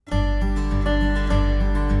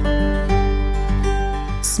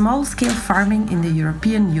small-scale farming in the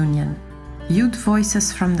European Union. Youth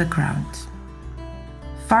Voices from the Ground.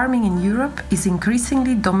 Farming in Europe is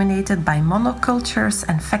increasingly dominated by monocultures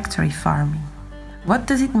and factory farming. What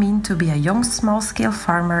does it mean to be a young small-scale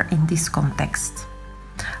farmer in this context?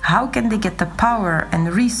 How can they get the power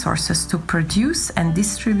and resources to produce and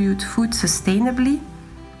distribute food sustainably?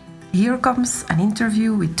 Here comes an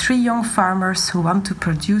interview with 3 young farmers who want to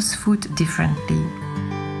produce food differently.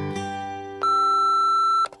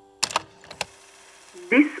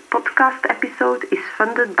 This podcast episode is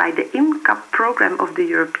funded by the IMCAP program of the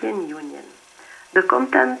European Union. The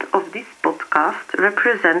content of this podcast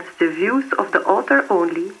represents the views of the author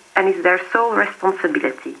only and is their sole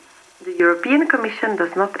responsibility. The European Commission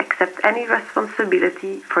does not accept any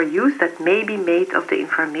responsibility for use that may be made of the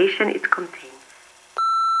information it contains.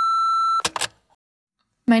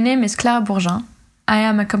 My name is Clara Bourgin. I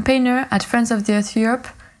am a campaigner at Friends of the Earth Europe,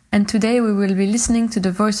 and today we will be listening to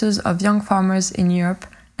the voices of young farmers in Europe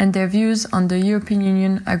and their views on the European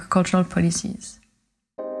Union agricultural policies.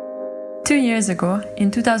 2 years ago, in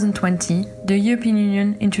 2020, the European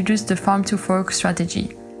Union introduced the Farm to Fork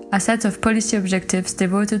strategy, a set of policy objectives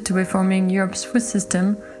devoted to reforming Europe's food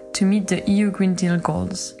system to meet the EU Green Deal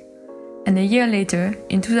goals. And a year later,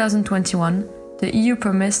 in 2021, the EU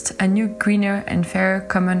promised a new greener and fairer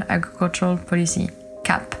common agricultural policy,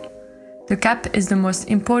 CAP. The CAP is the most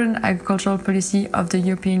important agricultural policy of the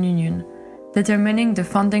European Union, determining the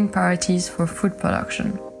funding priorities for food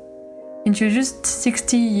production. Introduced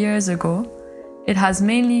 60 years ago, it has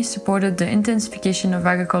mainly supported the intensification of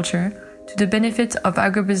agriculture to the benefit of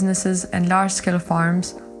agribusinesses and large-scale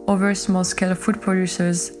farms over small-scale food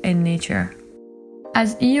producers in nature.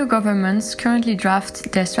 As EU governments currently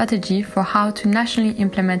draft their strategy for how to nationally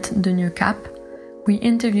implement the new CAP, we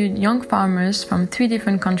interviewed young farmers from 3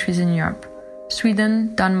 different countries in Europe,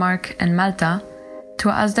 Sweden, Denmark, and Malta, to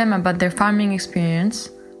ask them about their farming experience,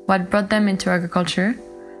 what brought them into agriculture,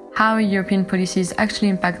 how European policies actually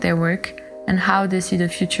impact their work, and how they see the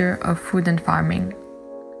future of food and farming.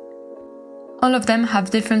 All of them have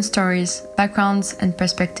different stories, backgrounds, and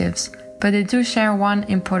perspectives, but they do share one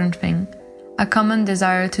important thing: a common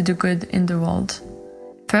desire to do good in the world.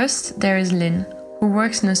 First, there is Lynn, who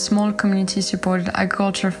works in a small community-supported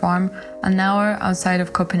agriculture farm an hour outside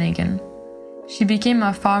of Copenhagen. She became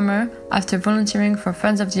a farmer after volunteering for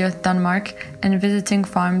Friends of the Earth Denmark and visiting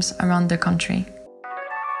farms around the country.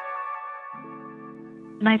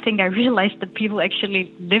 And I think I realized that people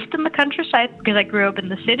actually lived in the countryside because I grew up in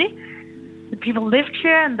the city. The people lived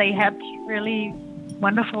here and they had really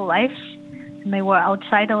wonderful lives and they were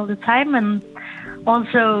outside all the time. And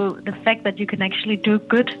also the fact that you can actually do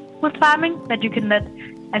good with farming, that you can let,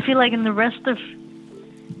 I feel like in the rest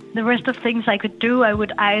of things I could do, I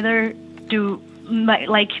would either do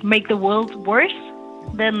make the world worse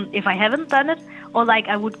than if I haven't done it, or like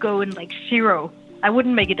I would go in like zero. I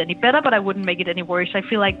wouldn't make it any better, but I wouldn't make it any worse. I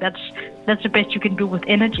feel like that's the best you can do with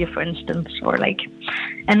energy, for instance, or like.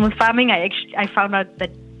 And with farming, I found out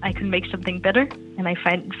that I can make something better, and I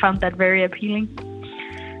found that very appealing.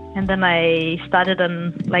 And then I started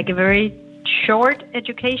on like a very short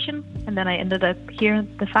education, and then I ended up here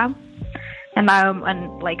at the farm. And now I'm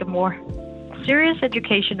on like a more serious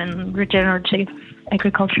education in regenerative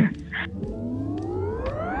agriculture.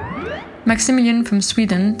 Maximilian from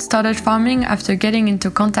Sweden started farming after getting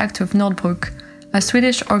into contact with Nordbruk, a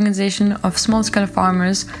Swedish organization of small-scale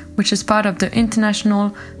farmers which is part of the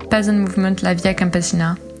international peasant movement La Via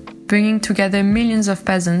Campesina, bringing together millions of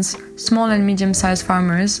peasants, small and medium-sized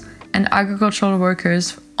farmers, and agricultural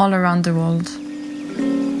workers all around the world.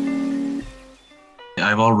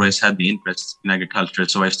 I've always had the interest in agriculture,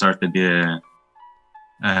 so I started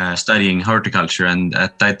studying horticulture, and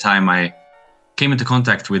at that time I came into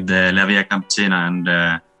contact with the La Via Campesina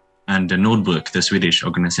and the Nordbruk, the Swedish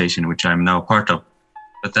organization, which I'm now part of.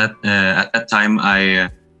 But at that time, I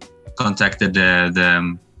contacted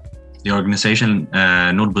the organization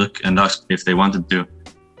Nordbruk and asked if they wanted to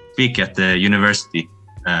speak at the university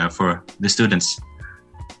for the students,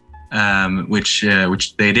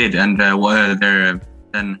 which they did. And their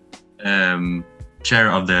then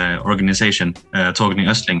chair of the organization, Torgny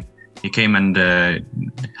Östling, he came and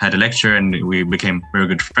had a lecture, and we became very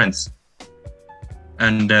good friends.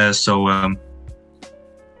 And so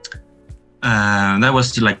that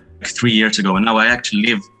was like 3 years ago. And now I actually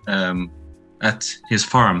live at his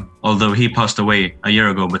farm, although he passed away a year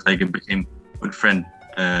ago, but I became a good friend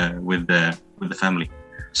with the family.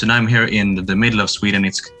 So now I'm here in the middle of Sweden.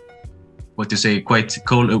 It's quite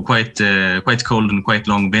cold and quite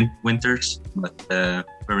long winters, but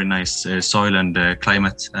very nice soil and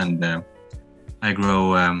climate. And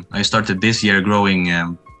I started this year growing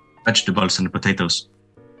vegetables and potatoes,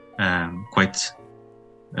 quite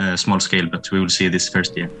small scale, but we will see this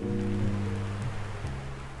first year.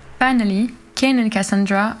 Finally, Kane and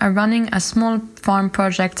Cassandra are running a small farm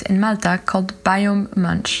project in Malta called Biome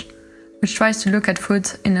Munch, which tries to look at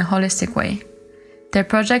food in a holistic way. Their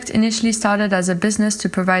project initially started as a business to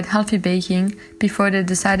provide healthy baking before they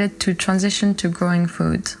decided to transition to growing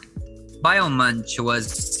food. Biome Munch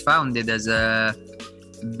was founded as a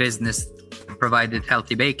business that provided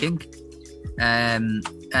healthy baking,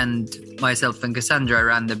 and myself and Cassandra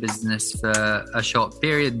ran the business for a short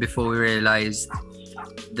period before we realized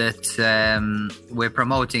that we're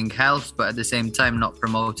promoting health, but at the same time not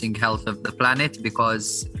promoting health of the planet,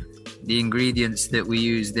 because the ingredients that we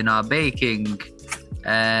used in our baking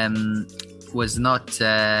was not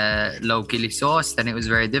locally sourced, and it was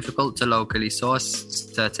very difficult to locally source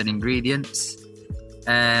certain ingredients.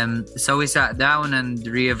 So we sat down and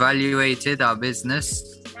reevaluated our business.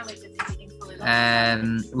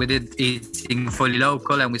 We did eating fully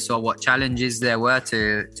local, and we saw what challenges there were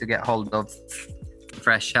to get hold of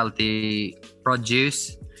fresh, healthy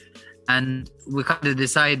produce. And we kind of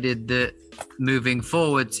decided that moving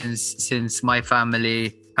forward, since my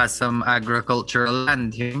family has some agricultural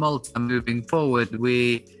land here in Malta, moving forward,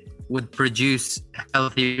 we would produce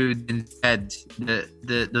healthy food instead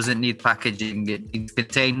that doesn't need packaging. It needs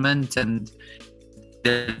containment and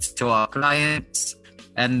to our clients.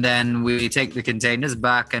 And then we take the containers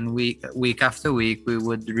back, and week after week, we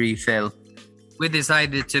would refill. We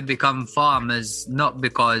decided to become farmers, not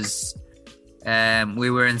because we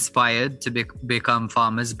were inspired to become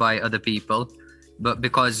farmers by other people, but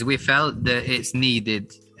because we felt that it's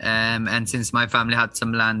needed. And since my family had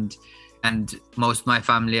some land and most of my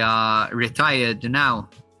family are retired now,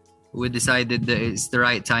 we decided that it's the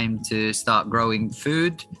right time to start growing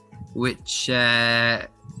food, which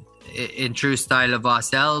in true style of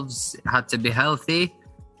ourselves had to be healthy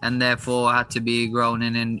and therefore had to be grown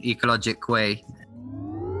in an ecologic way.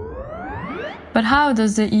 But how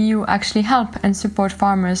does the EU actually help and support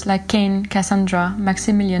farmers like Kane, Cassandra,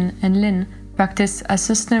 Maximilian and Lynn practice a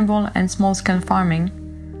sustainable and small-scale farming?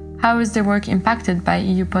 How is their work impacted by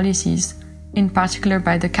EU policies, in particular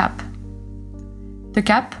by the CAP? The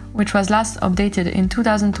CAP, which was last updated in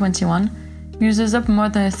 2021, uses up more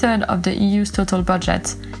than a third of the EU's total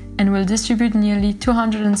budget and will distribute nearly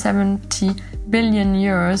 270 billion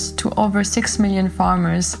euros to over 6 million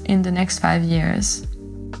farmers in the next 5 years.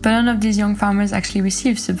 But none of these young farmers actually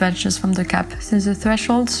receive subventions from the CAP, since the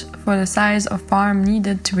thresholds for the size of farm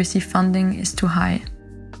needed to receive funding is too high.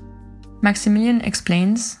 Maximilian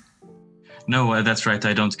explains. No, that's right.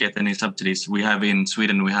 I don't get any subsidies. We have in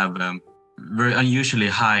Sweden, we have very unusually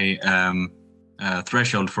high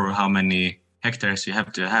threshold for how many hectares you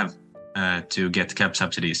have to get CAP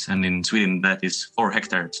subsidies. And in Sweden, that is 4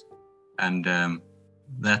 hectares. And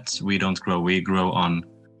that we don't grow. We grow on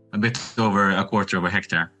a bit over a quarter of a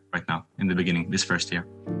hectare right now in the beginning, this first year.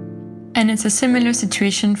 And it's a similar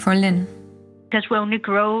situation for Lynn. Because we only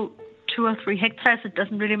grow 2 or 3 hectares, it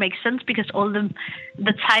doesn't really make sense, because all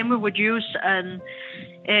the time we would use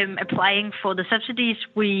applying for the subsidies,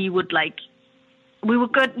 we would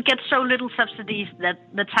get so little subsidies that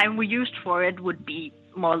the time we used for it would be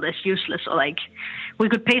more or less useless. Or we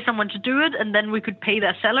could pay someone to do it, and then we could pay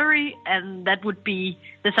their salary, and that would be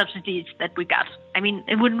the subsidies that we got. I mean,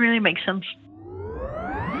 it wouldn't really make sense.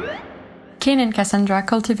 Kane and Cassandra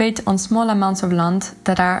cultivate on small amounts of land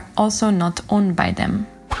that are also not owned by them.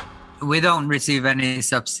 We don't receive any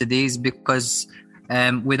subsidies because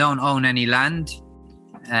we don't own any land.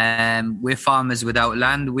 We're farmers without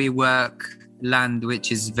land. We work land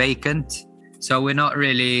which is vacant. So we're not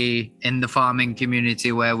really in the farming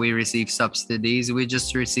community where we receive subsidies. We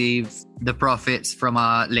just receive the profits from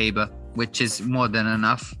our labor, which is more than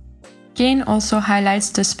enough. Kane also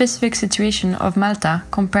highlights the specific situation of Malta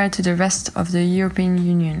compared to the rest of the European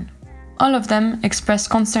Union. All of them express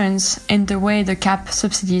concerns in the way the CAP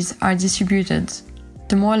subsidies are distributed.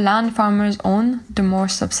 The more land farmers own, the more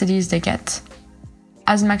subsidies they get.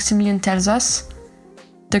 As Maximilian tells us,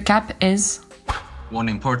 the CAP is one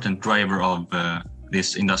important driver of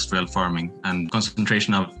this industrial farming and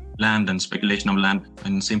concentration of land and speculation of land,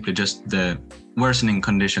 and simply just the worsening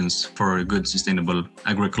conditions for good sustainable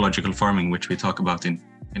agroecological farming, which we talk about in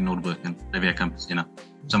Nordbruk and Levia Campesina.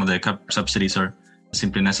 Some of the CAP subsidies are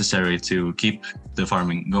simply necessary to keep the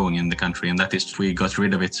farming going in the country, and that is, if we got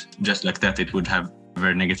rid of it just like that, it would have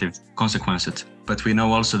very negative consequences. But we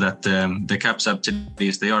know also that the CAP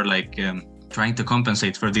subsidies, they are trying to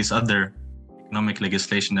compensate for this other economic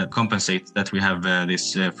legislation that compensates that we have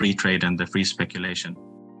this free trade and the free speculation.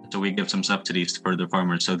 So we give some subsidies for the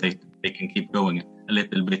farmers so they can keep going a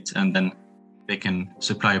little bit, and then they can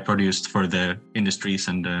supply produce for the industries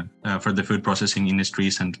and for the food processing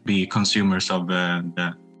industries, and be consumers of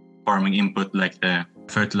the farming input like the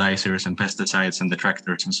fertilizers and pesticides and the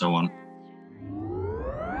tractors and so on.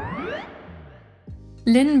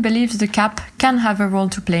 Lynn believes the CAP can have a role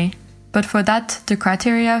to play, but for that, the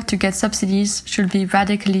criteria to get subsidies should be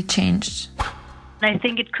radically changed. I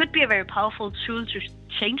think it could be a very powerful tool to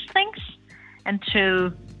change things and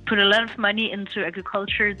to put a lot of money into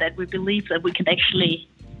agriculture that we believe that we can actually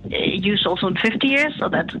use also in 50 years, so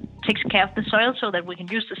that takes care of the soil, so that we can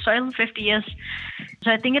use the soil in 50 years.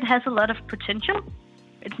 So I think it has a lot of potential.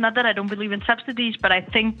 It's not that I don't believe in subsidies, but I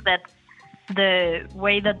think that the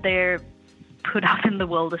way that they're put out in the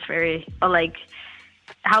world is very, or like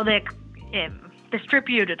how they're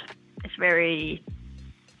distributed is very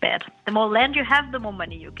bad. The more land you have, the more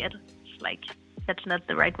money you get. It's like, that's not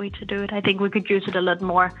the right way to do it. I think we could use it a lot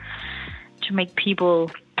more to make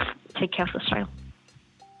people take care of the soil.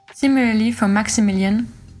 Similarly, for Maximilian,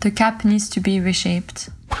 the CAP needs to be reshaped.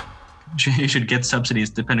 You should get subsidies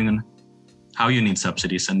depending on how you need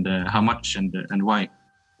subsidies and how much and why.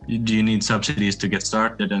 Do you need subsidies to get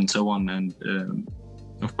started and so on? And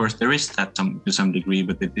of course, there is that to some degree,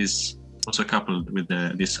 but it is also coupled with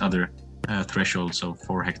this other thresholds of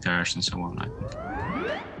 4 hectares and so on, I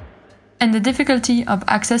think. And the difficulty of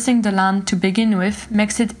accessing the land to begin with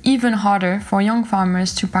makes it even harder for young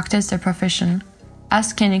farmers to practice their profession,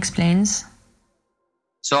 as Ken explains.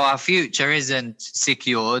 So our future isn't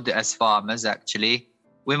secured as farmers, actually.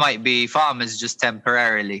 We might be farmers just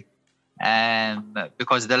temporarily,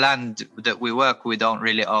 because the land that we work we don't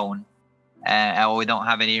really own, or we don't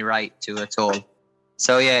have any right to at all.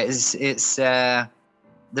 So yeah, it's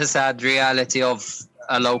the sad reality of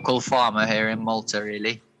a local farmer here in Malta,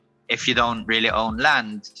 really. If you don't really own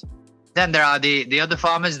land, then there are the other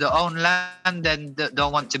farmers that own land and that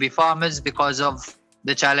don't want to be farmers because of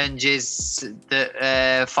the challenges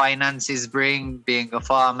that finances bring. Being a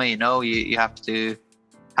farmer, you have to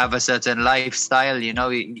have a certain lifestyle.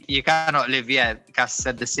 You cannot live, Cass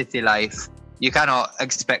said, the city life. You cannot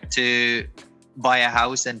expect to buy a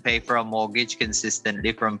house and pay for a mortgage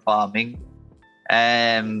consistently from farming.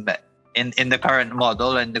 In the current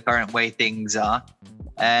model and the current way things are.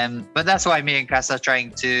 But that's why me and Cass are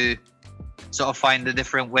trying to sort of find a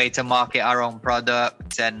different way to market our own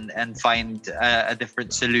product and find a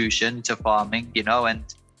different solution to farming, and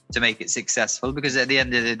to make it successful. Because at the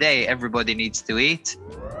end of the day, everybody needs to eat.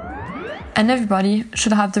 And everybody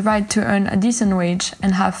should have the right to earn a decent wage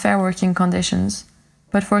and have fair working conditions.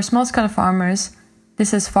 But for small-scale farmers,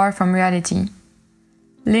 this is far from reality.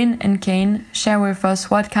 Lynn and Kane share with us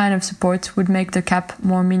what kind of support would make the CAP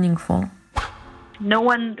more meaningful. No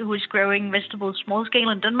one who is growing vegetables small scale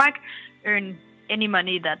in Denmark earn any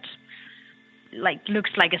money that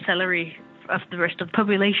looks like a salary of the rest of the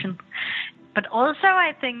population. But also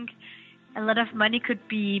I think a lot of money could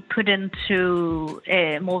be put into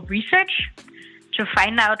more research to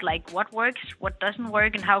find out what works, what doesn't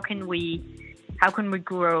work, and how can we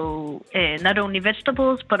grow not only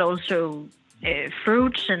vegetables but also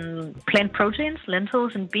fruits and plant proteins,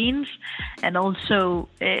 lentils and beans, and also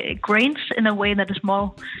grains in a way that is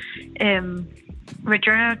more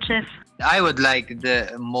regenerative. I would like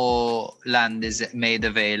the more land is made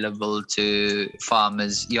available to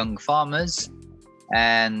farmers, young farmers,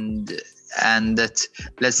 and that,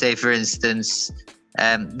 let's say, for instance,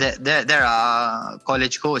 there are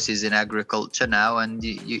college courses in agriculture now, and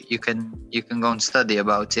you can go and study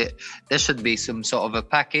about it. There should be some sort of a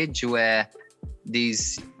package where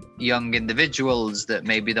these young individuals that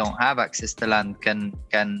maybe don't have access to land can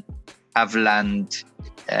have land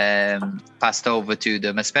passed over to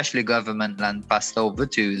them, especially government land passed over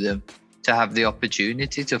to them, to have the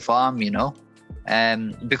opportunity to farm,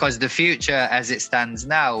 because the future as it stands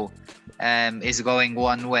now is going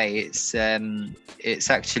one way. It's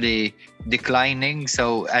actually declining.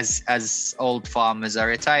 So as old farmers are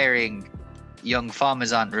retiring, young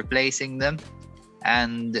farmers aren't replacing them.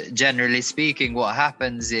 And generally speaking, what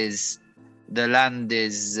happens is the land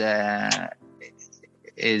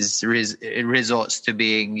resorts to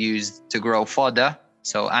being used to grow fodder,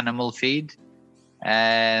 so animal feed,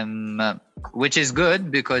 which is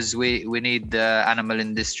good because we need the animal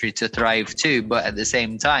industry to thrive too. But at the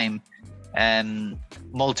same time,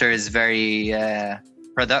 Malta is very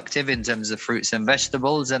productive in terms of fruits and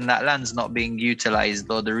vegetables, and that land's not being utilized,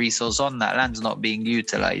 or the resource on that land's not being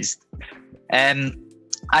utilized.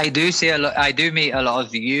 I do meet a lot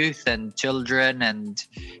of youth and children, and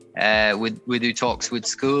we do talks with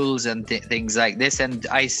schools and things like this, and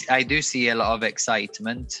I do see a lot of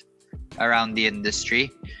excitement around the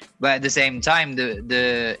industry. But at the same time,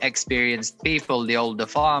 the experienced people, the older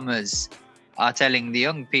farmers, are telling the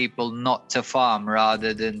young people not to farm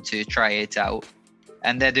rather than to try it out.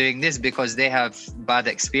 And they're doing this because they have bad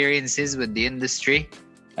experiences with the industry,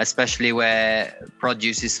 especially where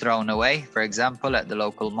produce is thrown away, for example, at the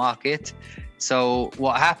local market. So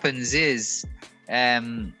what happens is,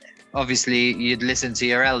 obviously, you'd listen to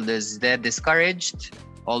your elders. They're discouraged,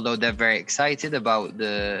 although they're very excited about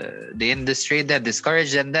the industry. They're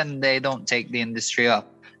discouraged, and then they don't take the industry up.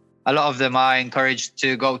 A lot of them are encouraged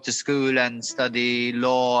to go to school and study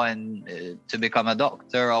law and to become a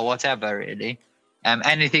doctor or whatever, really.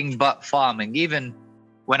 Anything but farming. Even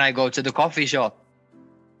when I go to the coffee shop,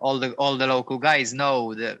 all the local guys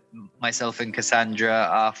know that myself and Cassandra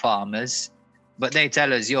are farmers, but they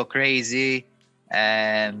tell us, you're crazy.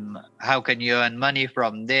 How can you earn money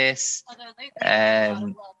from this?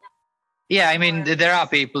 Yeah, I mean, there are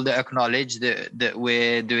people that acknowledge that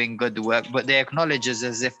we're doing good work, but they acknowledge us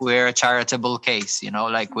as if we're a charitable case,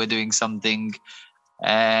 like we're doing something,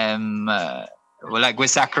 like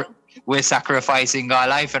we're sacrificing our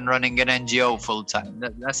life and running an NGO full time.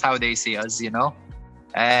 That's how they see us,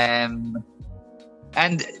 And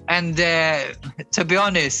to be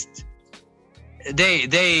honest,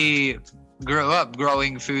 they grew up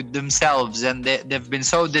growing food themselves, and they've been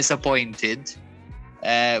so disappointed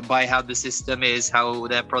by how the system is, how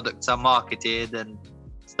their products are marketed and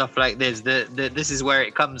stuff like this. This is where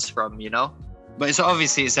it comes from, But it's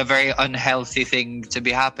obviously a very unhealthy thing to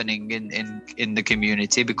be happening in the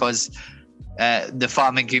community, because the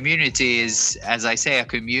farming community is, as I say, a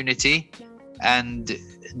community, and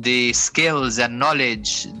the skills and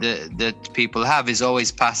knowledge that people have is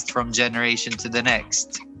always passed from generation to the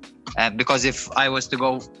next. Because if I was to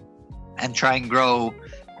go and try and grow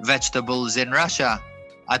vegetables in Russia,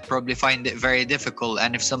 I'd probably find it very difficult.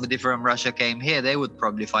 And if somebody from Russia came here, they would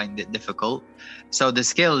probably find it difficult. So the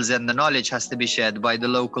skills and the knowledge has to be shared by the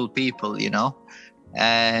local people,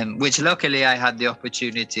 which luckily I had the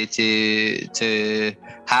opportunity to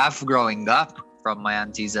have growing up from my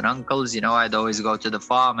aunties and uncles. I'd always go to the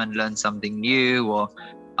farm and learn something new, or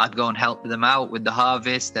I'd go and help them out with the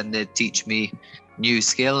harvest, and they'd teach me new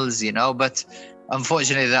skills, But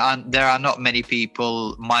unfortunately, there are not many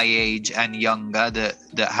people my age and younger that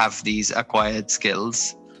have these acquired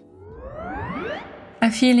skills.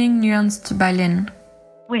 A feeling nuanced by Lynn.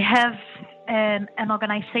 We have an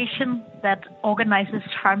organization that organizes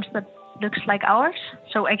farms that looks like ours.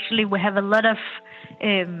 So actually, we have a lot of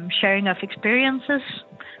sharing of experiences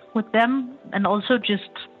with them, and also just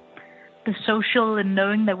the social and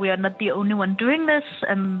knowing that we are not the only one doing this,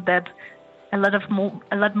 and that a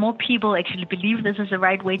lot more people actually believe this is the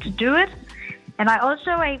right way to do it. And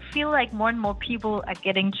I feel like more and more people are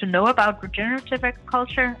getting to know about regenerative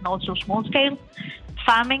agriculture and also small scale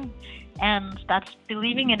farming, and start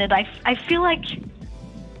believing in it. I feel like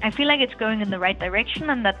it's going in the right direction,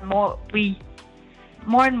 and that more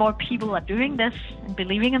and more people are doing this and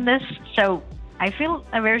believing in this. So I feel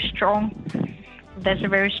there's a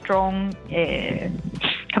very strong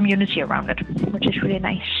community around it, which is really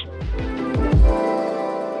nice.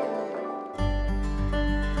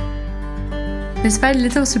 Despite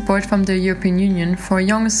little support from the European Union for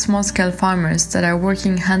young small-scale farmers that are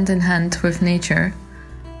working hand in hand with nature,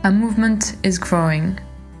 a movement is growing,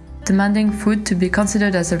 demanding food to be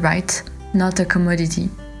considered as a right, not a commodity.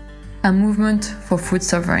 A movement for food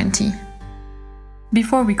sovereignty.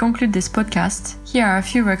 Before we conclude this podcast, here are a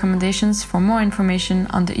few recommendations for more information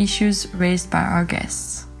on the issues raised by our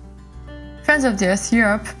guests. Friends of the Earth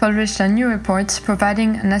Europe published a new report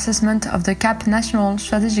providing an assessment of the CAP national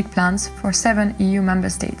strategic plans for 7 EU member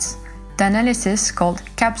states. The analysis, called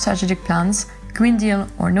CAP Strategic Plans, Green Deal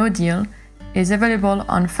or No Deal, is available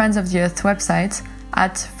on Friends of the Earth website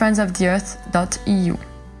at friendsoftheearth.eu.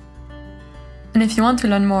 And if you want to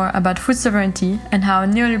learn more about food sovereignty and how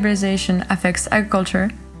neoliberalization affects agriculture,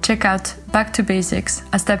 check out Back to Basics,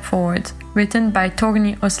 A Step Forward, written by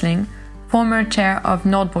Torgny Osling, former chair of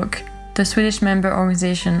Nordbruk, the Swedish member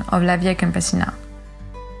organization of La Via Campesina.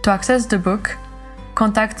 To access the book,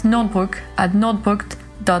 contact Nordbruk at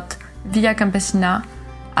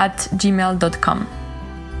nordbruk.viacampesina@gmail.com.